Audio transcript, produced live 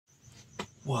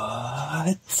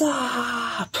What's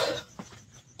up?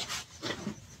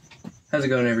 How's it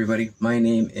going, everybody? My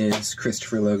name is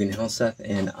Christopher Logan Hillseth,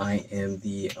 and I am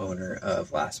the owner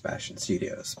of Last Fashion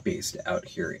Studios, based out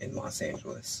here in Los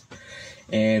Angeles.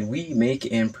 And we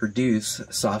make and produce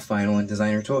soft vinyl and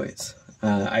designer toys.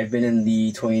 I've been in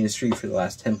the toy industry for the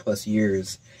last 10 plus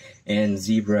years, and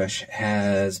ZBrush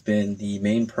has been the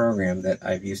main program that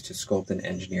I've used to sculpt and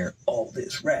engineer all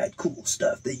this rad cool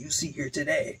stuff that you see here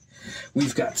today.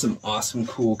 We've got some awesome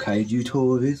cool kaiju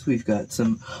toys, we've got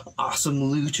some awesome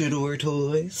luchador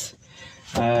toys,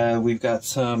 we've got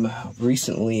some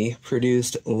recently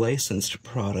produced licensed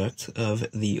product of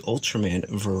the Ultraman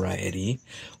variety.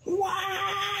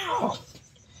 Wow!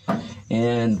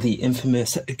 And the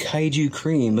infamous Kaiju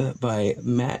Cream by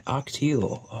Matt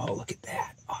Octeil. Oh, look at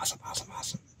that. Awesome, awesome,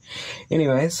 awesome.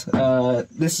 Anyways,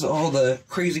 this is all the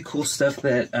crazy cool stuff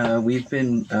that we've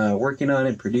been working on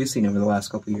and producing over the last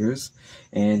couple years,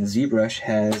 and ZBrush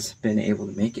has been able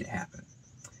to make it happen.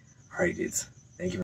 Alright, dudes.